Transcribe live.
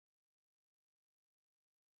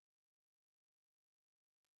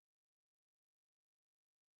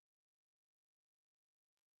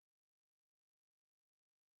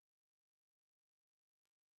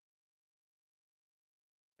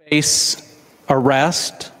face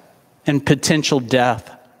arrest and potential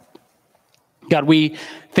death. God, we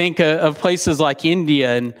think of places like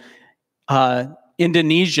India and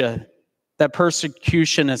Indonesia, that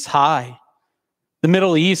persecution is high. The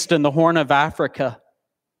Middle East and the Horn of Africa.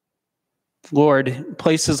 Lord,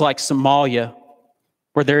 places like Somalia,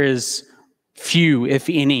 where there is few, if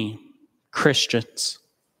any, Christians.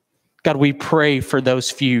 God, we pray for those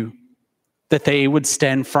few, that they would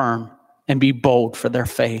stand firm and be bold for their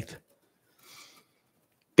faith.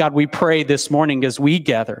 God, we pray this morning as we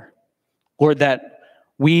gather, Lord, that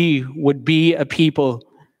we would be a people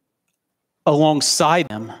alongside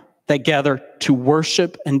them that gather to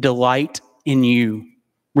worship and delight in you,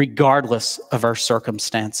 regardless of our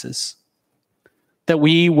circumstances. That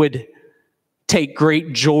we would take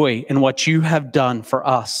great joy in what you have done for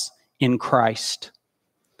us in Christ.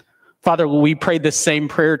 Father, we pray the same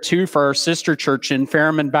prayer too for our sister church in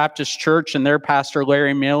Fairman Baptist Church and their pastor,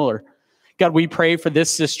 Larry Miller. God, we pray for this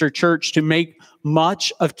sister church to make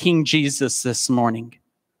much of King Jesus this morning.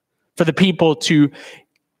 For the people to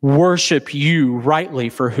worship you rightly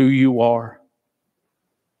for who you are.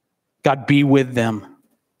 God, be with them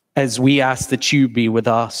as we ask that you be with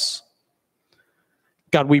us.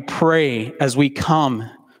 God, we pray as we come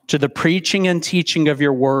to the preaching and teaching of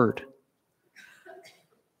your word,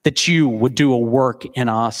 that you would do a work in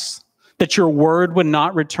us, that your word would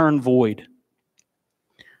not return void,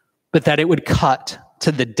 but that it would cut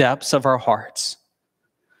to the depths of our hearts,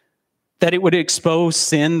 that it would expose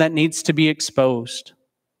sin that needs to be exposed,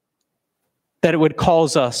 that it would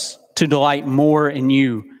cause us to delight more in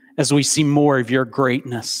you as we see more of your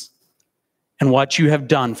greatness and what you have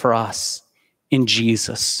done for us in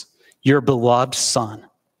Jesus, your beloved Son,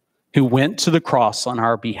 who went to the cross on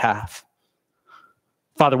our behalf.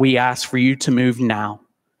 Father, we ask for you to move now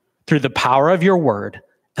through the power of your word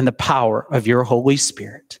and the power of your Holy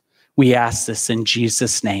Spirit. We ask this in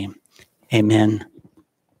Jesus' name. Amen.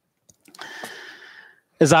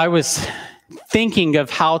 As I was thinking of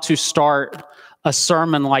how to start a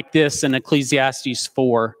sermon like this in Ecclesiastes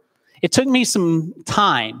 4, it took me some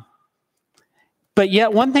time. But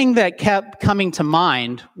yet one thing that kept coming to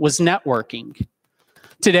mind was networking.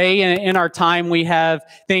 Today, in our time, we have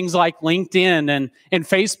things like LinkedIn and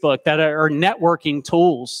Facebook that are networking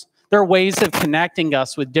tools. They're ways of connecting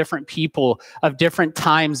us with different people of different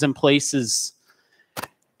times and places.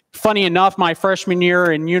 Funny enough, my freshman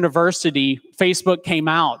year in university, Facebook came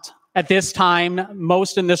out. At this time,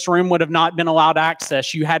 most in this room would have not been allowed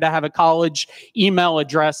access. You had to have a college email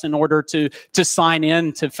address in order to sign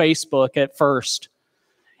in to Facebook at first.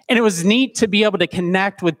 And it was neat to be able to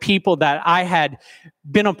connect with people that I had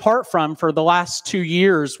been apart from for the last 2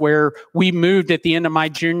 years, where we moved at the end of my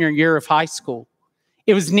junior year of high school.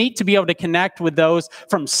 It was neat to be able to connect with those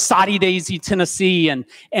from Soddy Daisy, Tennessee,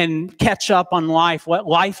 and catch up on life, what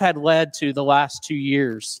life had led to the last 2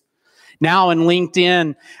 years. Now in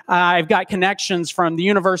LinkedIn, I've got connections from the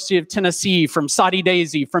University of Tennessee, from Soddy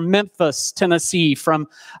Daisy, from Memphis, Tennessee, from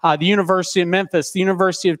the University of Memphis, the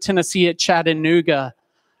University of Tennessee at Chattanooga,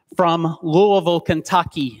 from Louisville,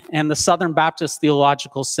 Kentucky, and the Southern Baptist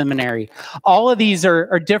Theological Seminary. All of these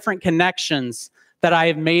are different connections that I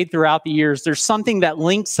have made throughout the years. There's something that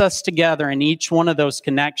links us together in each one of those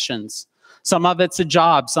connections. Some of it's a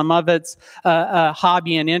job, some of it's a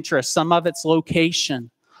hobby and interest, some of it's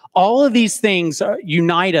location. All of these things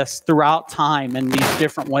unite us throughout time in these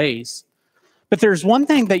different ways. But there's one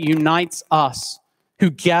thing that unites us who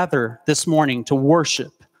gather this morning to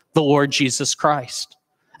worship the Lord Jesus Christ,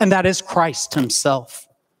 and that is Christ himself.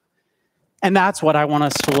 And that's what I want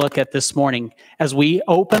us to look at this morning as we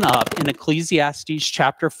open up in Ecclesiastes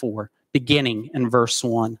chapter 4, beginning in verse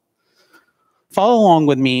 1. Follow along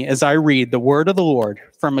with me as I read the word of the Lord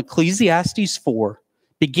from Ecclesiastes 4,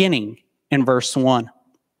 beginning in verse 1.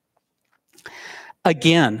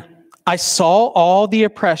 Again, I saw all the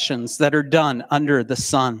oppressions that are done under the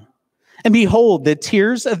sun. And behold, the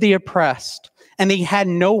tears of the oppressed, and they had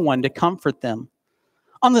no one to comfort them.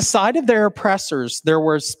 On the side of their oppressors there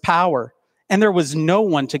was power, and there was no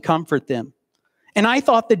one to comfort them. And I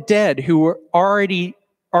thought the dead who are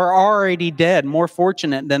already dead more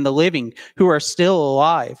fortunate than the living who are still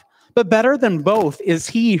alive. But better than both is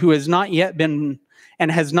he who has not yet been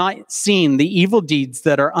and has not seen the evil deeds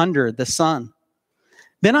that are under the sun.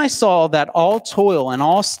 Then I saw that all toil and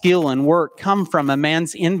all skill and work come from a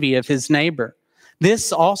man's envy of his neighbor.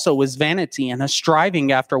 This also is vanity and a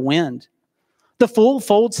striving after wind. The fool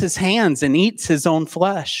folds his hands and eats his own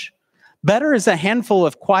flesh. Better is a handful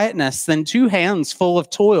of quietness than 2 hands full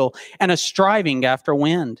of toil and a striving after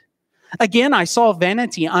wind. Again, I saw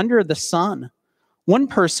vanity under the sun. one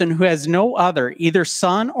person who has no other, either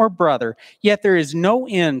son or brother, yet there is no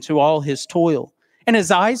end to all his toil. And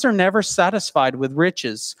his eyes are never satisfied with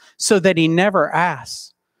riches, so that he never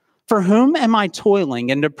asks, for whom am I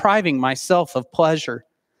toiling and depriving myself of pleasure?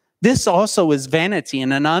 This also is vanity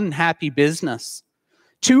and an unhappy business.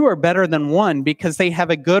 Two are better than one because they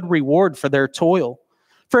have a good reward for their toil.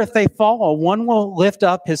 For if they fall, one will lift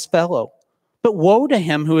up his fellow. But woe to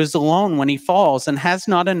him who is alone when he falls and has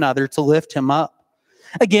not another to lift him up.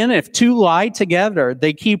 Again, if two lie together,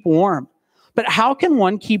 they keep warm. But how can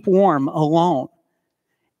one keep warm alone?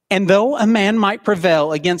 And though a man might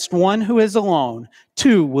prevail against one who is alone,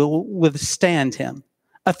 two will withstand him.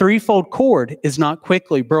 A threefold cord is not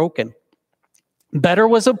quickly broken. Better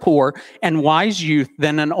was a poor and wise youth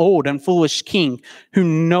than an old and foolish king who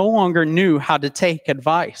no longer knew how to take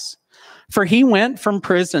advice. For he went from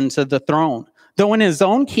prison to the throne, though in his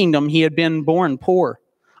own kingdom he had been born poor.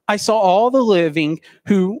 I saw all the living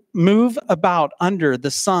who move about under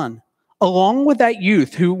the sun, along with that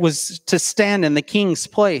youth who was to stand in the king's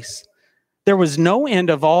place. There was no end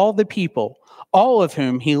of all the people, all of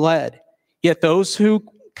whom he led. Yet those who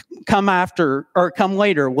come after or come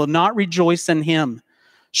later will not rejoice in him.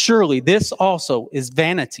 Surely this also is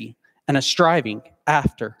vanity and a striving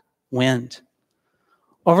after wind.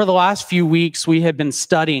 Over the last few weeks, we have been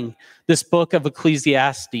studying this book of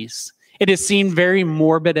Ecclesiastes. It has seemed very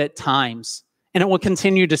morbid at times, and it will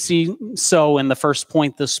continue to see so in the first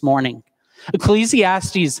point this morning.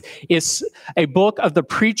 Ecclesiastes is a book of the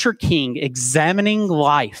preacher king examining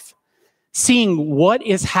life, seeing what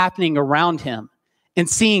is happening around him, and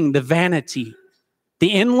seeing the vanity,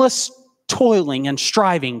 the endless toiling and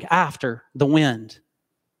striving after the wind,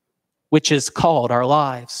 which is called our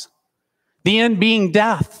lives. The end being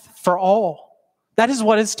death for all. That is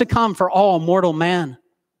what is to come for all mortal man,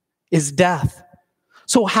 is death.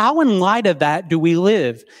 So how in light of that do we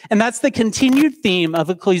live? And that's the continued theme of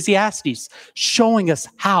Ecclesiastes, showing us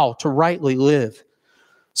how to rightly live.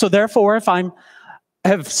 So therefore, if I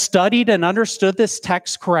have studied and understood this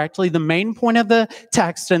text correctly, the main point of the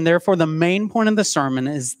text, and therefore the main point of the sermon,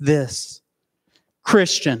 is this.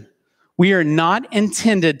 Christian, we are not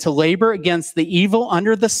intended to labor against the evil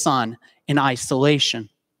under the sun in isolation.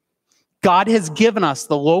 God has given us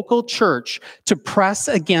the local church to press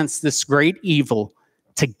against this great evil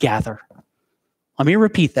together. Let me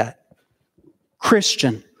repeat that.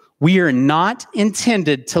 Christian, we are not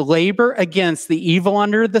intended to labor against the evil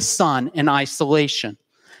under the sun in isolation.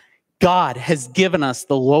 God has given us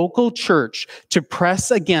the local church to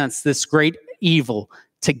press against this great evil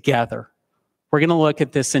together. We're going to look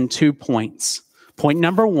at this in 2 points. Point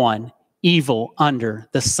number 1, evil under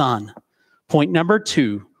the sun. Point number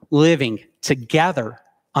 2, living together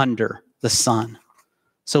under the sun.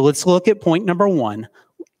 So let's look at point number 1,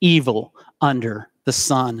 evil under the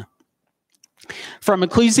sun. From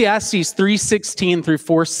Ecclesiastes 3:16 through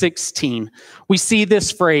 4:16, we see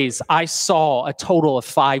this phrase, I saw, a total of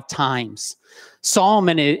 5 times.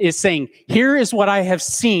 Solomon is saying, here is what I have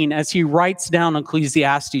seen, as he writes down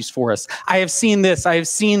Ecclesiastes for us. I have seen this, I have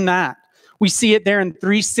seen that. We see it there in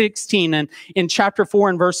 3:16 and in chapter 4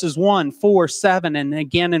 and verses 1, 4, 7, and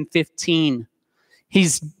again in 15.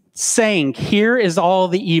 He's saying, here is all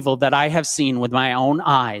the evil that I have seen with my own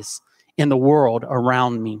eyes in the world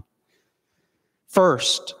around me.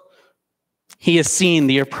 First, he has seen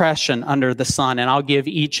the oppression under the sun, and I'll give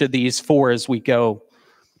each of these 4 as we go.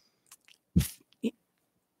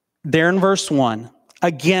 There in verse 1,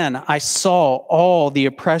 again, I saw all the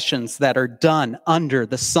oppressions that are done under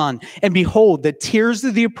the sun. And behold, the tears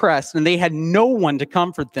of the oppressed, and they had no one to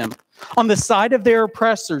comfort them. On the side of their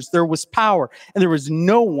oppressors, there was power, and there was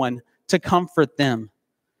no one to comfort them.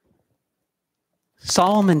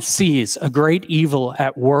 Solomon sees a great evil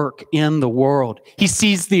at work in the world. He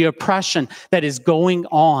sees the oppression that is going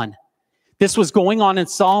on. This was going on in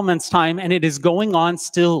Solomon's time, and it is going on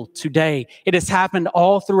still today. It has happened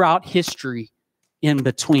all throughout history in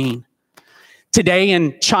between. Today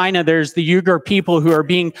in China, there's the Uyghur people who are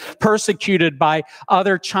being persecuted by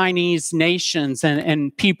other Chinese nations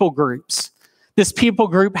and people groups. This people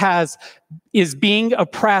group is being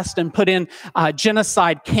oppressed and put in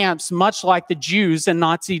genocide camps, much like the Jews in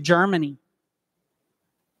Nazi Germany.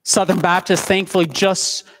 Southern Baptists, thankfully,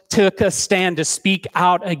 just took a stand to speak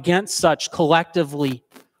out against such collectively.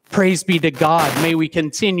 Praise be to God. May we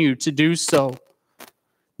continue to do so.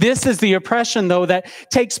 This is the oppression, though, that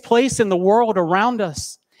takes place in the world around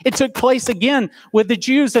us. It took place again with the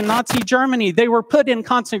Jews in Nazi Germany. They were put in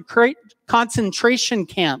concentration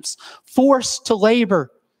camps, forced to labor,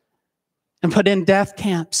 and put in death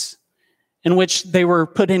camps in which they were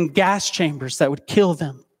put in gas chambers that would kill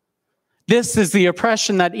them. This is the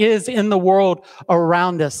oppression that is in the world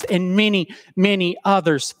around us, and many, many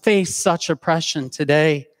others face such oppression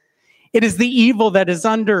today. It is the evil that is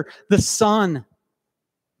under the sun.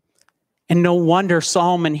 And no wonder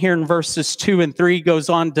Solomon here in verses 2 and 3 goes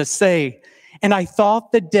on to say, "And I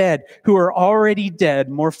thought the dead who are already dead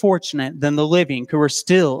more fortunate than the living who are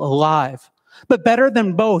still alive. But better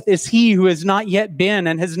than both is he who has not yet been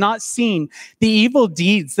and has not seen the evil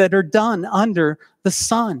deeds that are done under the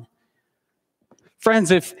sun."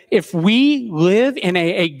 Friends, if we live in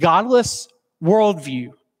a godless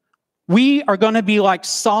worldview, we are going to be like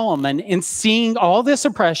Solomon in seeing all this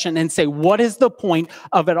oppression and say, what is the point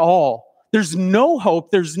of it all? There's no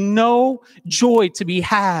hope. There's no joy to be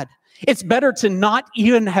had. It's better to not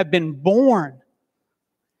even have been born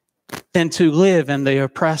than to live in the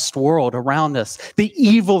oppressed world around us, the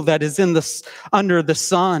evil that is under the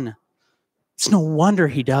sun. It's no wonder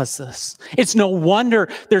he does this. It's no wonder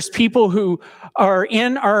there's people who are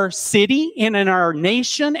in our city and in our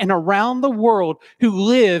nation and around the world who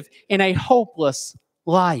live in a hopeless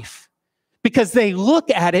life because they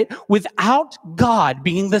look at it without God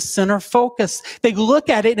being the center focus. They look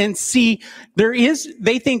at it and see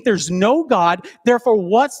they think there's no God. Therefore,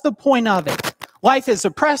 what's the point of it? Life is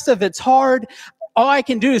oppressive. It's hard. All I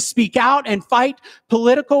can do is speak out and fight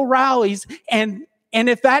political rallies, and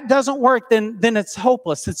if that doesn't work, then it's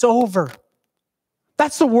hopeless. It's over.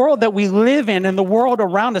 That's the world that we live in and the world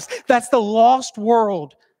around us. That's the lost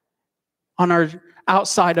world on our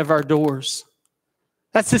outside of our doors.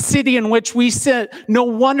 That's the city in which we sit. No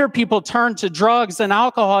wonder people turn to drugs and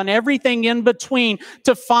alcohol and everything in between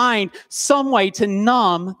to find some way to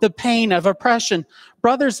numb the pain of oppression.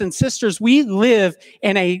 Brothers and sisters, we live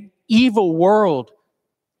in an evil world,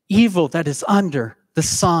 evil that is under the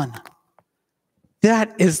sun.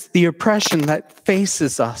 That is the oppression that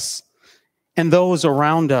faces us and those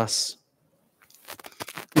around us.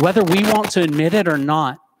 Whether we want to admit it or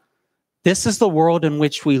not, this is the world in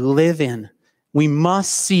which we live in. We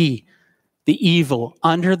must see the evil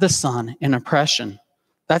under the sun and oppression.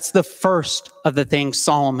 That's the first of the things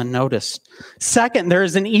Solomon noticed. Second, there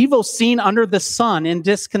is an evil seen under the sun in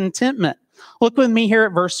discontentment. Look with me here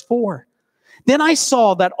at verse 4. "Then I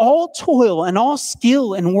saw that all toil and all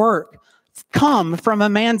skill and work come from a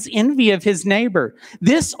man's envy of his neighbor.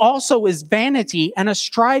 This also is vanity and a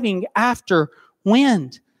striving after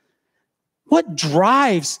wind." What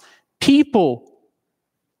drives people?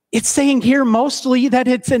 It's saying here mostly that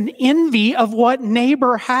it's an envy of what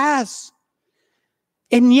neighbor has.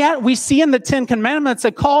 And yet we see in the Ten Commandments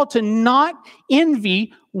a call to not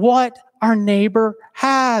envy what our neighbor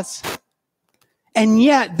has. And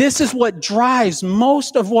yet this is what drives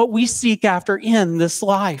most of what we seek after in this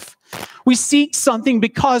life. We seek something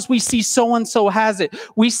because we see so-and-so has it.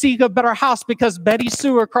 We seek a better house because Betty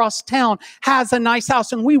Sue across town has a nice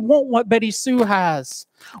house, and we want what Betty Sue has.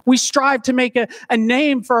 We strive to make a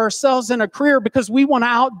name for ourselves in a career because we want to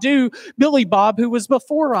outdo Billy Bob, who was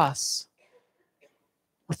before us.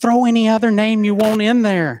 Or throw any other name you want in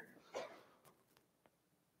there.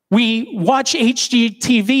 We watch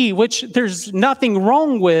HGTV, which there's nothing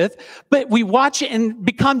wrong with, but we watch it and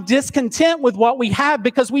become discontent with what we have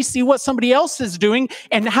because we see what somebody else is doing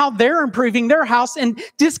and how they're improving their house, and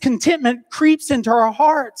discontentment creeps into our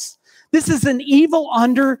hearts. This is an evil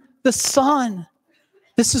under the sun.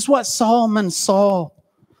 This is what Solomon saw.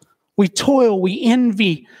 We toil, we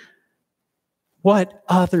envy what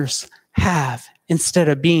others have instead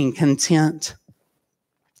of being content.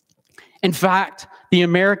 In fact, the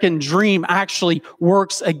American dream actually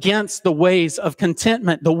works against the ways of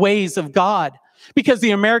contentment, the ways of God. Because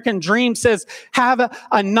the American dream says, have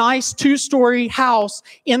a nice 2-story house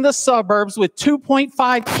in the suburbs with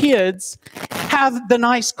 2.5 kids, have the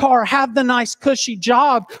nice car, have the nice cushy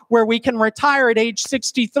job where we can retire at age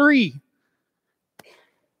 63.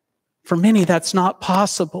 For many, that's not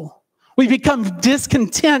possible. We become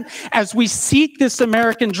discontent as we seek this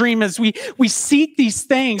American dream, as we seek these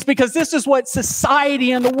things, because this is what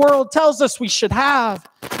society and the world tells us we should have.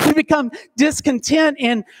 We become discontent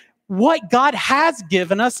in what God has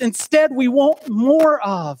given us. Instead, we want more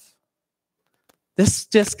of. This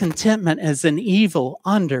discontentment is an evil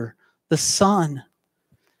under the sun.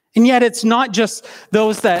 And yet it's not just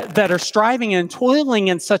those that are striving and toiling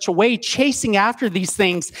in such a way, chasing after these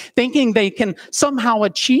things, thinking they can somehow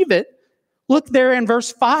achieve it. Look there in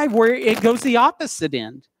verse 5 where it goes the opposite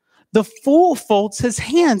end. The fool folds his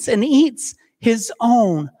hands and eats his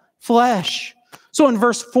own flesh. So in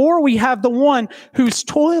verse 4, we have the one who's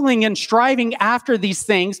toiling and striving after these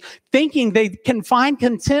things, thinking they can find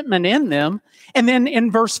contentment in them. And then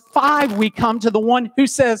in verse 5, we come to the one who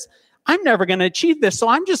says, I'm never going to achieve this, so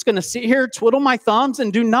I'm just going to sit here, twiddle my thumbs,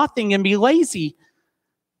 and do nothing and be lazy.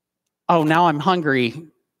 Oh, now I'm hungry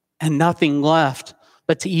and nothing left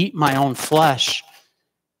but to eat my own flesh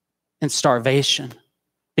and starvation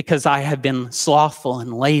because I have been slothful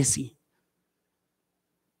and lazy.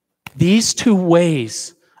 These two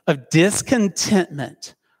ways of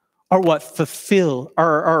discontentment are what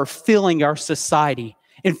are filling our society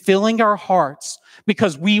and filling our hearts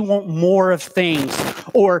because we want more of things.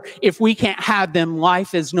 Or if we can't have them,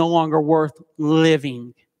 life is no longer worth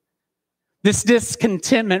living. This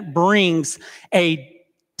discontentment brings a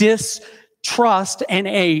distrust and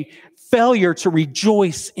a failure to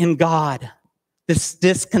rejoice in God. This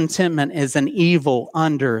discontentment is an evil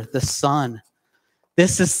under the sun.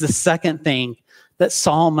 This is the second thing that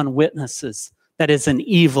Solomon witnesses that is an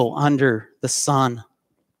evil under the sun.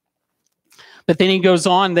 But then he goes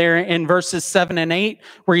on there in verses 7 and 8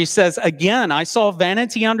 where he says, again, I saw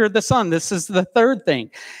vanity under the sun. This is the third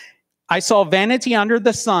thing. I saw vanity under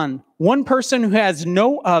the sun, one person who has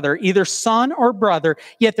no other, either son or brother,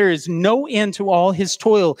 yet there is no end to all his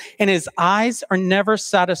toil, and his eyes are never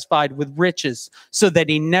satisfied with riches, so that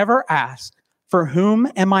he never asks, for whom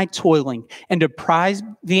am I toiling and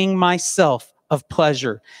depriving myself of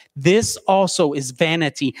pleasure? This also is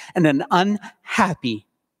vanity and an unhappy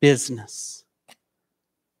business.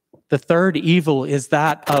 The third evil is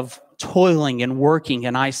that of toiling and working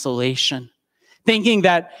in isolation, thinking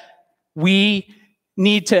that we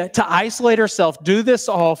need to isolate ourselves, do this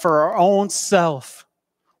all for our own self.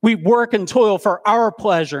 We work and toil for our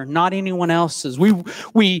pleasure, not anyone else's.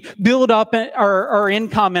 We build up our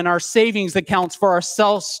income and our savings accounts for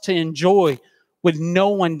ourselves to enjoy with no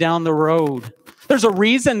one down the road. There's a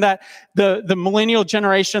reason that the millennial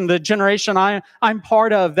generation, the generation I'm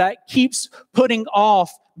part of, that keeps putting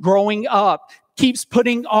off growing up, keeps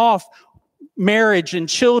putting off marriage and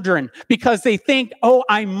children, because they think, oh,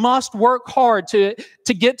 I must work hard to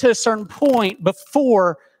get to a certain point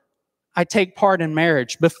before I take part in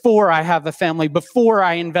marriage, before I have a family, before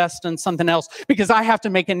I invest in something else, because I have to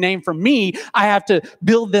make a name for me. I have to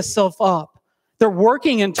build this self up. They're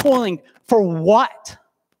working and toiling for what?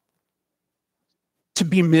 To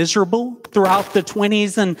be miserable throughout the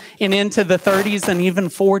 20s and into the 30s and even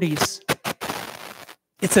 40s.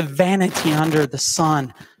 It's a vanity under the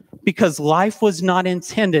sun, because life was not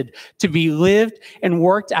intended to be lived and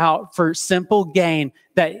worked out for simple gain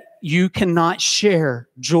that you cannot share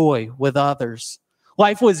joy with others.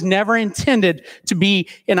 Life was never intended to be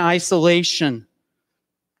in isolation.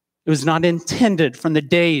 It was not intended from the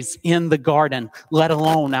days in the garden, let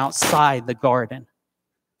alone outside the garden.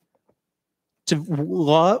 To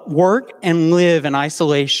work and live in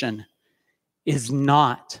isolation is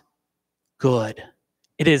not good.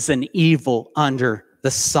 It is an evil under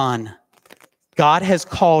the sun. God has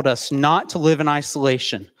called us not to live in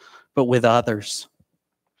isolation, but with others.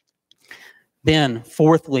 Then,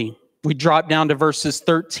 fourthly, we drop down to verses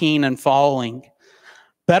 13 and following.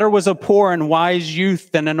 Better was a poor and wise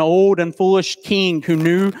youth than an old and foolish king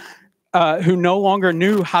who no longer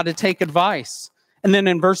knew how to take advice. And then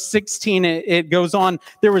in verse 16, it goes on,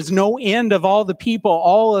 there was no end of all the people,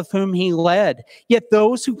 all of whom he led. Yet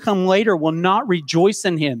those who come later will not rejoice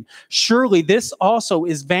in him. Surely this also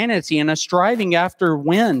is vanity and a striving after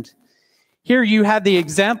wind. Here you have the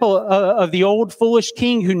example of the old foolish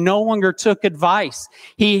king who no longer took advice.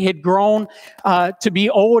 He had grown to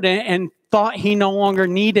be old and thought he no longer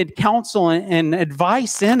needed counsel and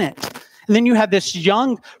advice in it. And then you have this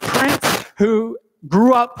young prince who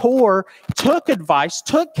grew up poor, took advice,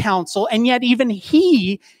 took counsel, and yet even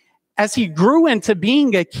he, as he grew into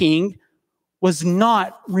being a king, was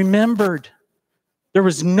not remembered. There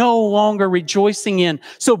was no longer rejoicing in.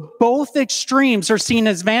 So both extremes are seen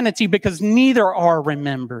as vanity because neither are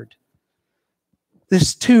remembered.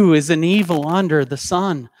 This too is an evil under the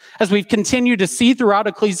sun. As we've continued to see throughout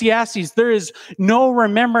Ecclesiastes, there is no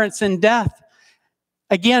remembrance in death.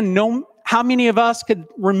 Again, how many of us could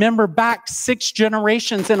remember back 6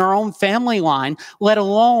 generations in our own family line, let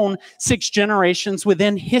alone 6 generations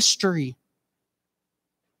within history?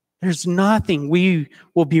 There's nothing we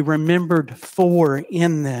will be remembered for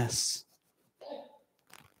in this.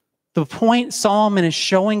 The point Solomon is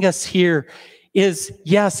showing us here is,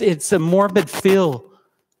 yes, it's a morbid feel,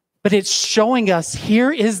 but it's showing us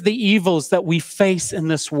here is the evils that we face in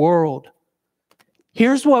this world.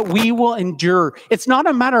 Here's what we will endure. It's not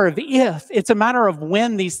a matter of if, it's a matter of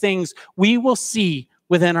when these things we will see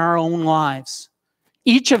within our own lives.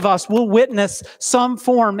 Each of us will witness some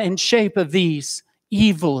form and shape of these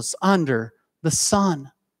evils under the sun.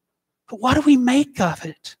 But what do we make of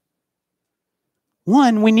it?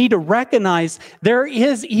 One, we need to recognize there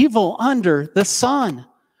is evil under the sun.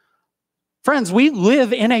 Friends, we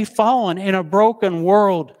live in a fallen, in a broken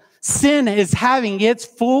world. Sin is having its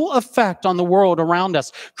full effect on the world around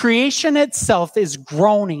us. Creation itself is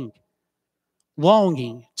groaning,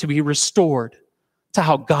 longing to be restored to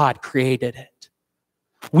how God created it.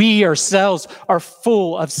 We ourselves are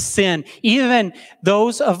full of sin. Even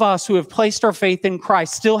those of us who have placed our faith in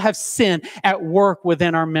Christ still have sin at work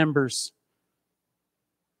within our members.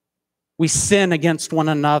 We sin against one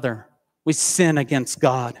another. We sin against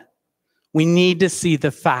God. We need to see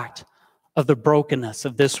the fact of the brokenness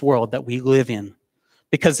of this world that we live in.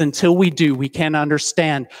 Because until we do, we can't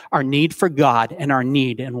understand our need for God and our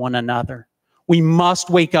need in one another. We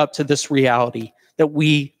must wake up to this reality that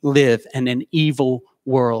we live in an evil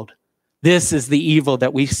world. This is the evil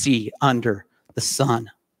that we see under the sun.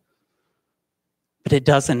 But it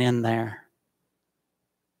doesn't end there.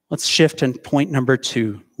 Let's shift to point number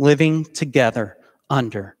 2, living together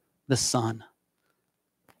under the sun.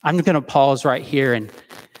 I'm going to pause right here and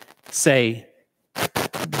say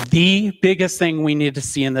the biggest thing we need to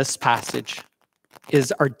see in this passage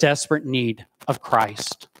is our desperate need of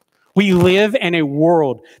Christ. We live in a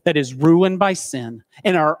world that is ruined by sin,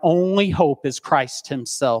 and our only hope is Christ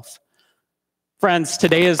himself. Friends,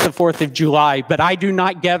 today is the 4th of July, but I do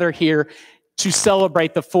not gather here to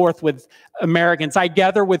celebrate the 4th with Americans. I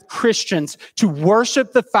gather with Christians to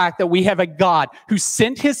worship the fact that we have a God who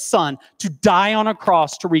sent his son to die on a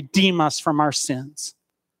cross to redeem us from our sins,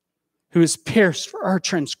 who is pierced for our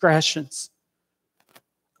transgressions.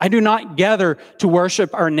 I do not gather to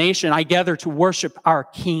worship our nation. I gather to worship our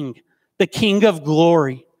King, the King of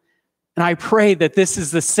glory. And I pray that this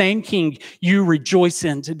is the same King you rejoice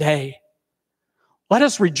in today. Let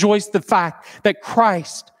us rejoice the fact that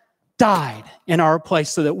Christ died in our place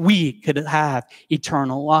so that we could have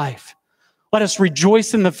eternal life. Let us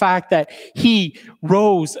rejoice in the fact that he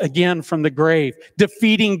rose again from the grave,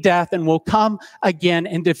 defeating death, and will come again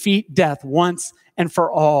and defeat death once and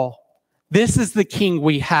for all. This is the King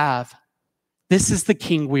we have. This is the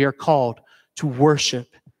King we are called to worship.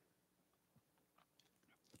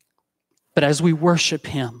 But as we worship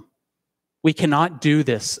him, we cannot do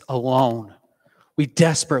this alone. We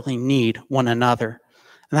desperately need one another.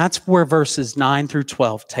 And that's where verses 9 through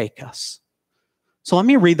 12 take us. So let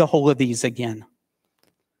me read the whole of these again.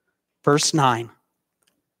 Verse 9.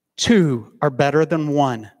 2 are better than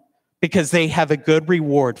 1 because they have a good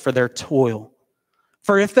reward for their toil.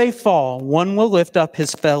 For if they fall, one will lift up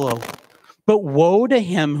his fellow. But woe to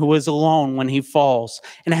him who is alone when he falls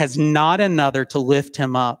and has not another to lift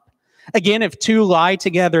him up. Again, if 2 lie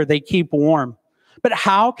together, they keep warm. But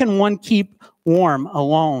how can one keep warm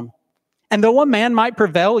alone? And though a man might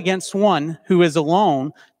prevail against one who is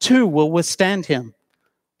alone, 2 will withstand him.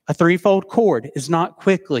 A threefold cord is not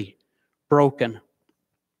quickly broken.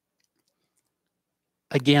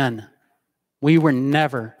 Again, we were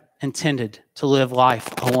never intended to live life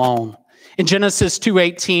alone. In Genesis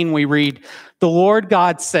 2:18, we read, "The Lord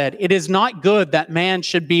God said, 'It is not good that man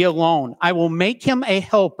should be alone. I will make him a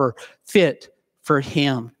helper fit for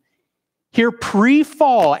him.'" Here,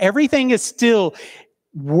 pre-fall, everything is still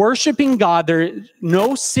worshiping God.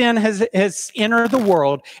 No sin has entered the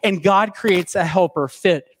world, and God creates a helper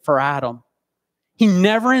fit for Adam. He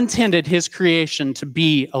never intended his creation to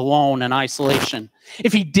be alone in isolation.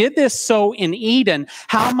 If he did this so in Eden,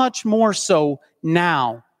 how much more so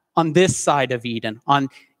now on this side of Eden, on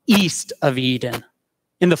east of Eden,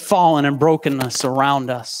 in the fallen and brokenness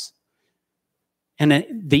around us, and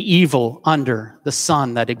the evil under the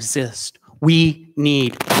sun that exists? We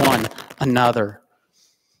need one another.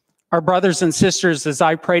 Our brothers and sisters, as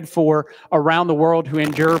I prayed for around the world who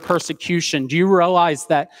endure persecution, do you realize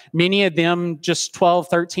that many of them just 12,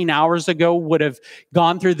 13 hours ago would have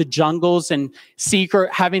gone through the jungles and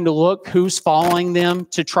secret, having to look who's following them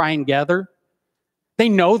to try and gather? They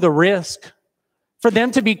know the risk. For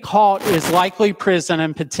them to be caught is likely prison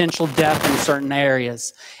and potential death in certain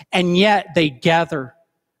areas. And yet they gather.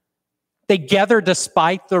 They gather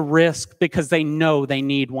despite the risk because they know they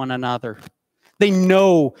need one another. They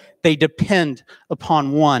know they depend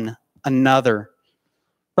upon one another.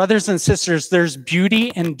 Brothers and sisters, there's beauty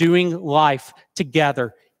in doing life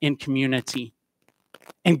together in community.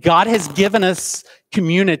 And God has given us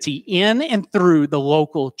community in and through the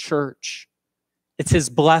local church. It's his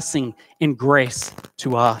blessing and grace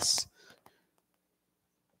to us.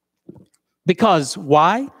 Because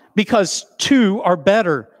why? Because 2 are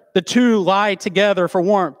better. The 2 lie together for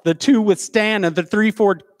warmth. The 2 withstand, and the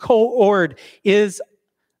threefold cord is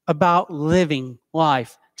about living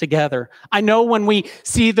life together. I know when we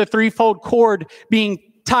see the threefold cord being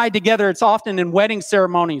tied together. It's often in wedding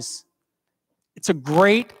ceremonies. It's a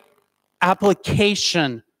great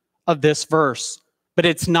application of this verse, but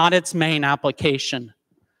it's not its main application.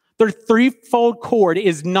 The threefold cord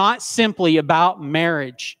is not simply about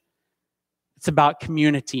marriage. It's about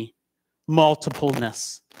community,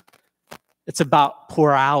 multipleness. It's about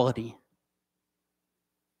plurality.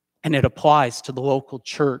 And it applies to the local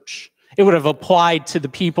church. It would have applied to the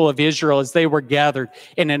people of Israel as they were gathered,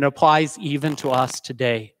 and it applies even to us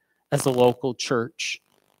today as a local church.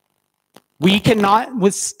 We cannot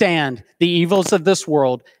withstand the evils of this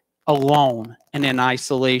world alone and in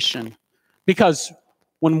isolation. Because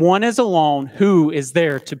when one is alone, who is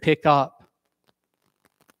there to pick up?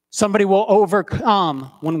 Somebody will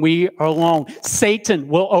overcome when we are alone. Satan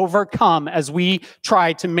will overcome as we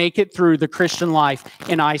try to make it through the Christian life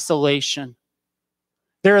in isolation.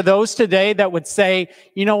 There are those today that would say,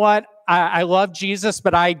 you know what? I love Jesus,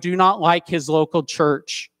 but I do not like his local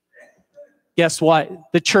church. Guess what?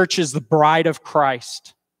 The church is the bride of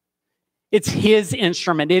Christ. It's his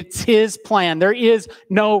instrument. It's his plan. There is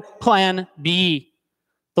no plan B.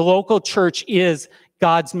 The local church is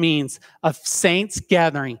God's means of saints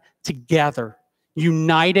gathering together,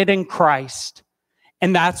 united in Christ.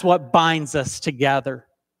 And that's what binds us together.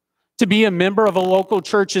 To be a member of a local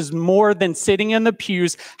church is more than sitting in the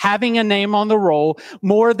pews, having a name on the roll,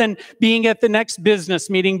 more than being at the next business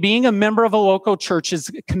meeting. Being a member of a local church is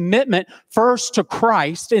a commitment first to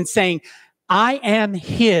Christ and saying, I am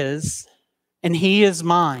his and he is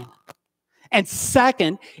mine. And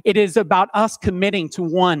second, it is about us committing to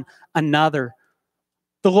one another.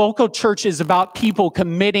 The local church is about people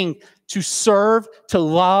committing to serve, to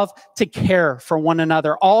love, to care for one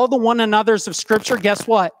another. All the one another's of Scripture, guess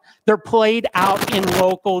what? They're played out in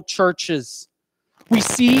local churches. We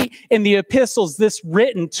see in the epistles this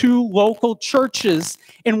written to local churches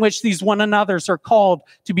in which these one another's are called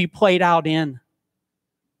to be played out in.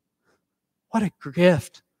 What a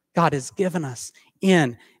gift God has given us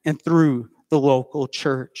in and through the local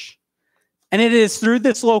church. And it is through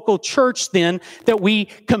this local church then that we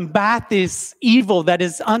combat this evil that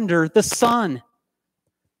is under the sun.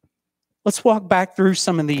 Let's walk back through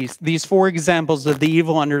some of these four examples of the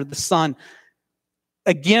evil under the sun.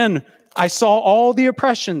 Again, I saw all the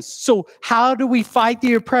oppressions. So how do we fight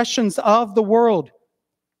the oppressions of the world?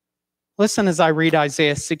 Listen as I read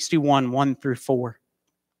Isaiah 61, 1 through 4.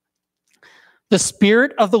 The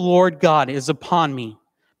Spirit of the Lord God is upon me,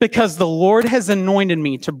 because the Lord has anointed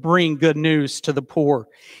me to bring good news to the poor.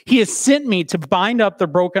 He has sent me to bind up the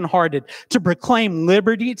brokenhearted, to proclaim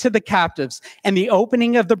liberty to the captives and the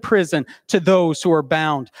opening of the prison to those who are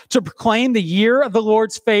bound, to proclaim the year of the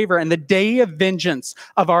Lord's favor and the day of vengeance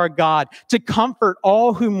of our God, to comfort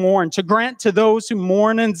all who mourn, to grant to those who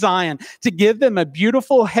mourn in Zion, to give them a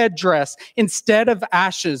beautiful headdress instead of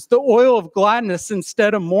ashes, the oil of gladness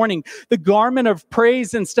instead of mourning, the garment of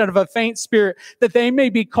praise instead of a faint spirit, that they may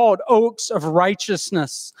be called oaks of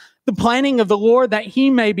righteousness, the planting of the Lord, that he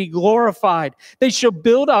may be glorified. They shall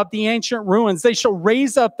build up the ancient ruins. They shall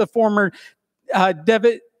raise up the former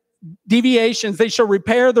deviations. They shall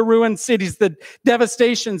repair the ruined cities, the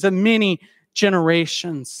devastations of many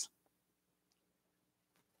generations.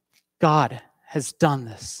 God has done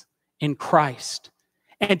this in Christ.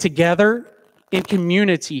 And together in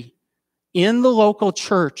community, in the local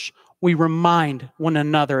church, we remind one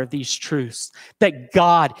another of these truths, that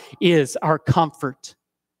God is our comfort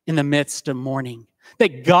in the midst of mourning,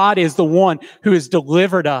 that God is the one who has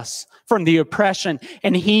delivered us from the oppression,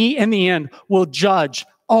 and he, in the end, will judge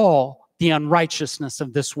all the unrighteousness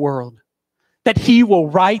of this world, that he will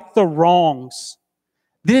right the wrongs.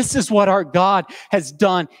 This is what our God has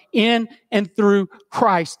done in and through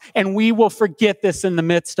Christ, and we will forget this in the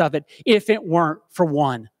midst of it if it weren't for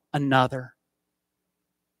one another.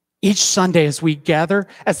 Each Sunday as we gather,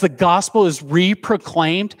 as the gospel is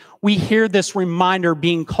re-proclaimed, we hear this reminder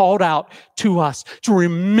being called out to us to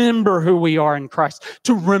remember who we are in Christ,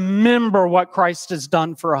 to remember what Christ has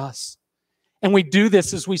done for us. And we do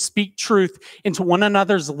this as we speak truth into one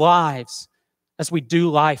another's lives, as we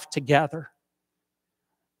do life together.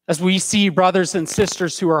 As we see brothers and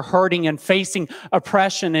sisters who are hurting and facing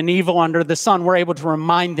oppression and evil under the sun, we're able to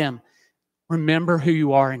remind them, remember who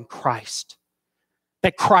you are in Christ.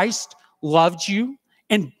 That Christ loved you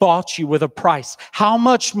and bought you with a price. How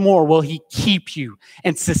much more will he keep you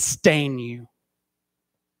and sustain you?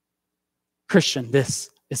 Christian, this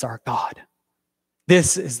is our God.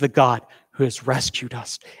 This is the God who has rescued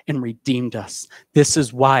us and redeemed us. This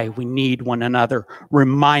is why we need one another,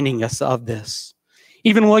 reminding us of this.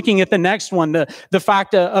 Even looking at the next one, the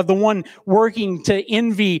fact of the one working to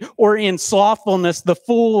envy or in slothfulness, the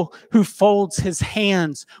fool who folds his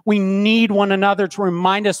hands. We need one another to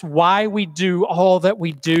remind us why we do all that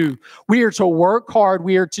we do. We are to work hard.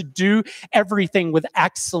 We are to do everything with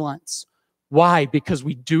excellence. Why? Because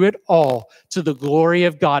we do it all to the glory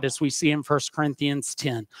of God, as we see in 1 Corinthians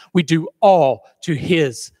 10. We do all to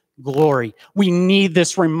his glory. We need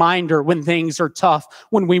this reminder when things are tough,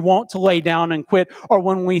 when we want to lay down and quit, or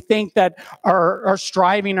when we think that our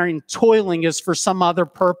striving or toiling is for some other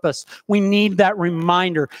purpose. We need that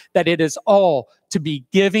reminder that it is all to be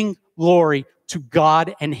giving glory to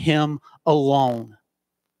God and him alone.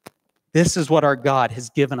 This is what our God has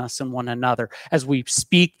given us in one another as we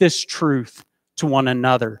speak this truth to one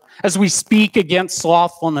another, as we speak against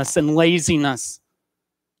slothfulness and laziness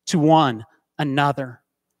to one another.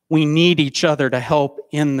 We need each other to help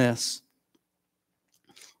in this.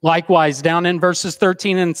 Likewise, down in verses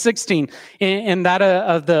 13 and 16, in that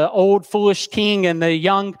of the old foolish king and the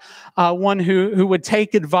young one who would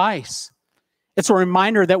take advice, it's a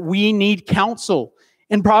reminder that we need counsel.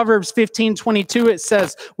 In Proverbs 15:22, it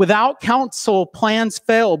says, "Without counsel, plans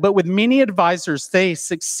fail, but with many advisors, they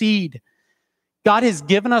succeed." God has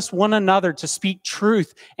given us one another to speak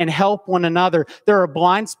truth and help one another. There are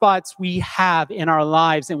blind spots we have in our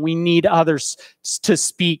lives, and we need others to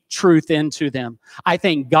speak truth into them. I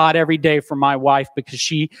thank God every day for my wife, because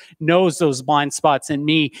she knows those blind spots in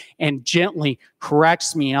me and gently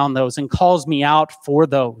corrects me on those and calls me out for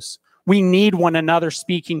those. We need one another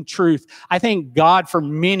speaking truth. I thank God for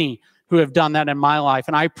many who have done that in my life,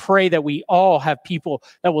 and I pray that we all have people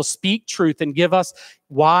that will speak truth and give us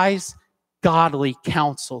wise, godly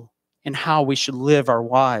counsel in how we should live our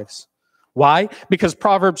lives. Why? Because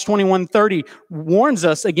Proverbs 21:30 warns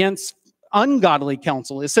us against ungodly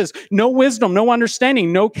counsel. It says, "No wisdom, no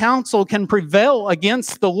understanding, no counsel can prevail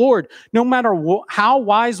against the Lord." No matter how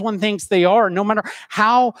wise one thinks they are, no matter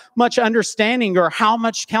how much understanding or how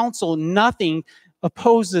much counsel, nothing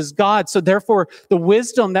opposes God. So therefore, the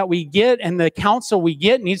wisdom that we get and the counsel we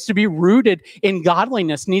get needs to be rooted in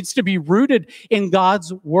godliness, needs to be rooted in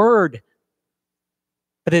God's word.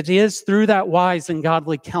 But it is through that wise and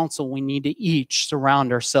godly counsel we need to each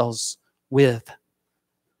surround ourselves with,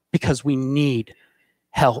 because we need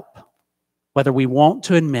help, whether we want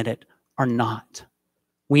to admit it or not.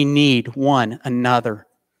 We need one another,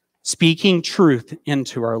 speaking truth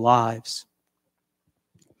into our lives.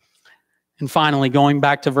 And finally, going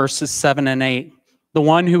back to verses 7 and 8, the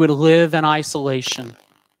one who would live in isolation,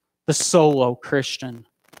 the solo Christian.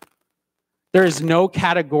 There is no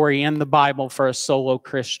category in the Bible for a solo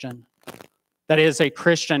Christian. That is a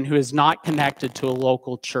Christian who is not connected to a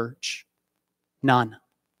local church. None.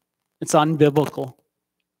 It's unbiblical.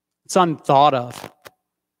 It's unthought of.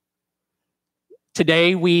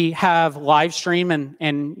 Today we have live stream,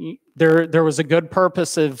 and there was a good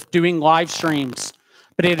purpose of doing live streams,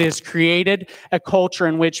 but it has created a culture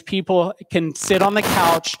in which people can sit on the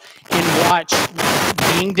couch and watch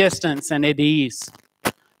being distant and at ease.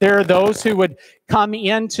 There are those who would come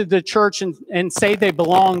into the church and say they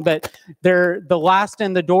belong, but they're the last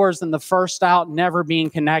in the doors and the first out, never being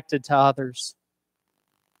connected to others.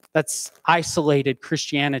 That's isolated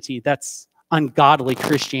Christianity. That's ungodly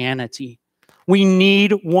Christianity. We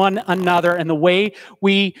need one another, and the way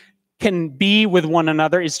we can be with one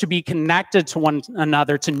another is to be connected to one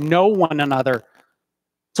another, to know one another,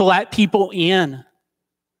 to let people in.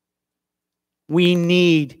 We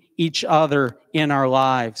need each other in our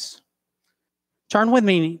lives. Turn with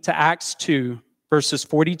me to Acts 2, verses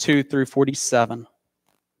 42 through 47.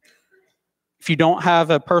 If you don't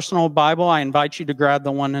have a personal Bible, I invite you to grab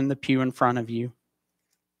the one in the pew in front of you.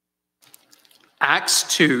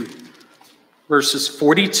 Acts 2, verses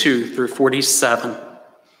 42 through 47.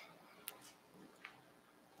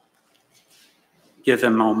 Give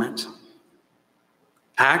a moment.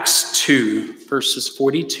 Acts 2, verses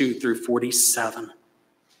 42 through 47.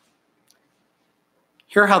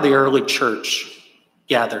 Hear how the early church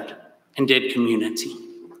gathered and did community.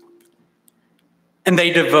 And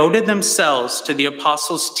they devoted themselves to the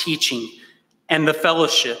apostles' teaching and the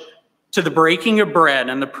fellowship, to the breaking of bread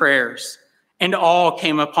and the prayers. And all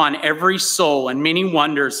came upon every soul, and many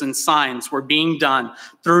wonders and signs were being done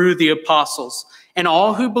through the apostles. And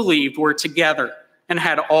all who believed were together and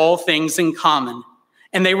had all things in common.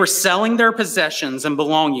 And they were selling their possessions and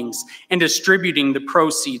belongings and distributing the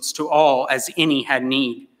proceeds to all as any had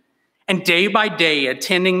need. And day by day,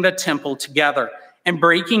 attending the temple together and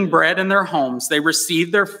breaking bread in their homes, they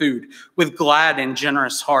received their food with glad and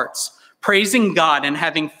generous hearts, praising God and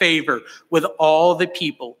having favor with all the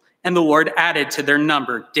people. And the Lord added to their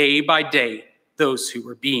number day by day those who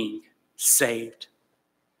were being saved.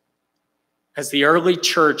 As the early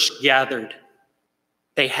church gathered,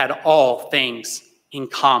 they had all things in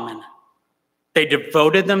common. They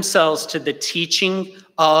devoted themselves to the teaching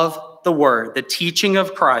of the word, the teaching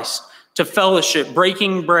of Christ, to fellowship,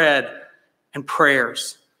 breaking bread, and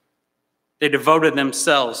prayers. They devoted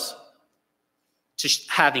themselves to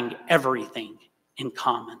having everything in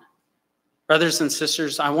common. Brothers and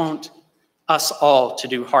sisters, I want us all to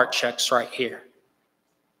do heart checks right here.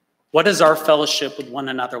 What does our fellowship with one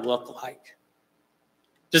another look like?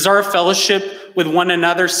 Does our fellowship with one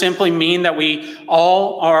another simply mean that we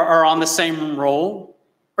all are on the same roll?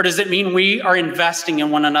 Or does it mean we are investing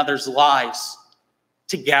in one another's lives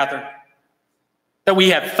together? That we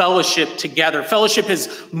have fellowship together. Fellowship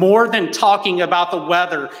is more than talking about the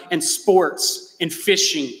weather and sports and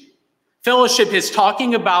fishing. Fellowship is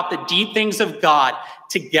talking about the deep things of God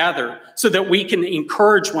together so that we can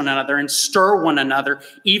encourage one another and stir one another,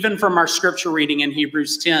 even from our scripture reading in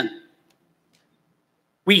Hebrews 10.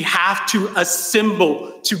 We have to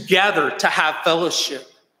assemble together to have fellowship.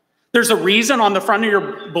 There's a reason on the front of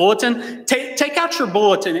your bulletin. Take out your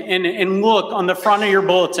bulletin and look on the front of your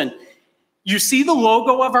bulletin. You see the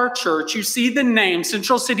logo of our church. You see the name,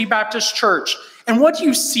 Central City Baptist Church. And what do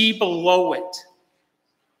you see below it?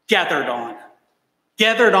 Gathered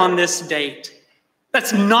on this date.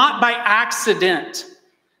 That's not by accident.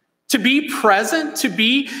 To be present, to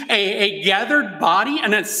be a gathered body,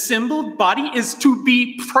 an assembled body, is to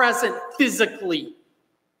be present physically.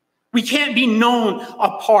 We can't be known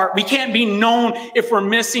apart. We can't be known if we're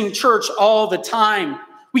missing church all the time.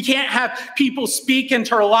 We can't have people speak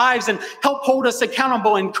into our lives and help hold us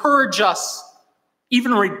accountable, encourage us,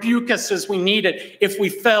 even rebuke us as we need it if we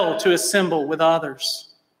fail to assemble with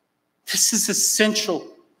others. This is essential.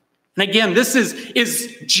 And again, this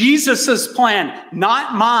is Jesus' plan,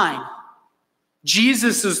 not mine.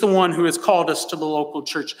 Jesus is the one who has called us to the local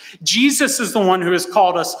church. Jesus is the one who has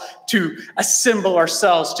called us to assemble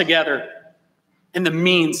ourselves together in the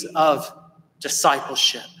means of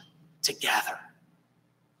discipleship together.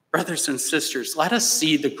 Brothers and sisters, let us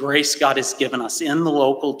see the grace God has given us in the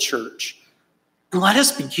local church. And let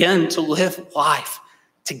us begin to live life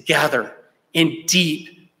together in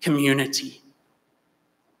deep community.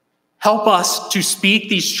 Help us to speak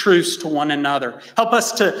these truths to one another. Help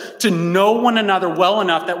us to know one another well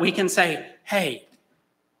enough that we can say, hey,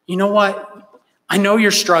 you know what? I know you're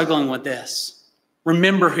struggling with this.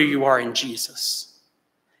 Remember who you are in Jesus.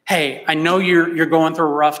 Hey, I know you're going through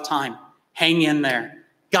a rough time. Hang in there.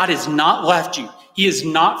 God has not left you. He is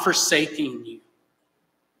not forsaking you.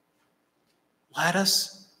 Let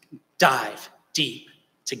us dive deep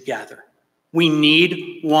together. We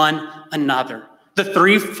need one another. The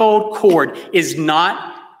threefold cord is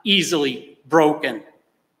not easily broken.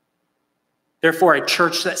 Therefore, a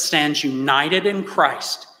church that stands united in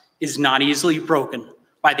Christ is not easily broken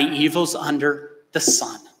by the evils under the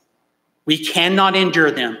sun. We cannot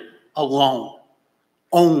endure them alone,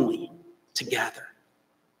 only together.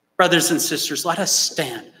 Brothers and sisters, let us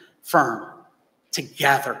stand firm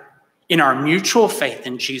together in our mutual faith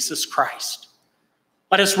in Jesus Christ.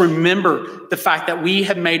 Let us remember the fact that we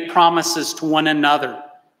have made promises to one another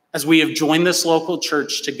as we have joined this local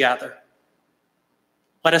church together.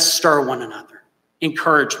 Let us stir one another,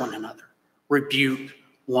 encourage one another, rebuke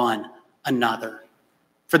one another.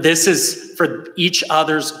 For this is for each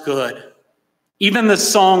other's good. Even the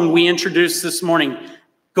song we introduced this morning,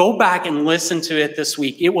 go back and listen to it this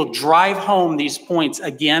week. It will drive home these points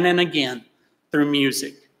again and again through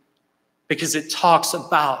music because it talks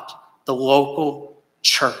about the local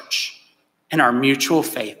church and our mutual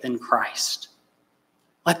faith in Christ.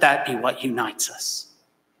 Let that be what unites us.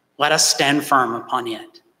 Let us stand firm upon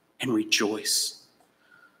it and rejoice.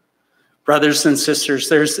 Brothers and sisters,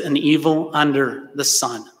 there's an evil under the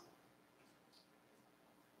sun.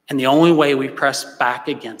 And the only way we press back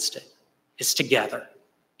against it is together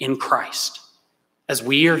in Christ, as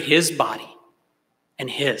we are his body and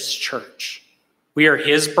his church. We are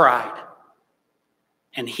his bride,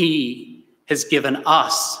 and he has given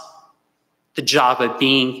us the job of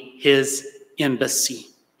being his embassy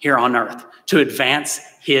here on earth to advance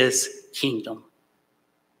his kingdom.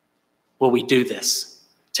 Will we do this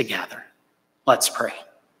together? Let's pray.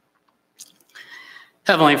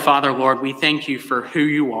 Heavenly Father, Lord, we thank you for who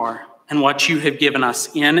you are and what you have given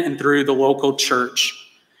us in and through the local church.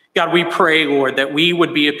 God, we pray, Lord, that we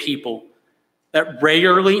would be a people that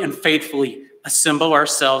regularly and faithfully assemble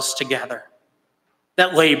ourselves together,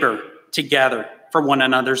 that labor together for one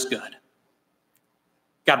another's good.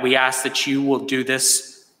 God, we ask that you will do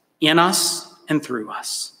this in us and through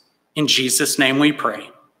us. In Jesus' name we pray.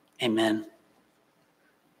 Amen.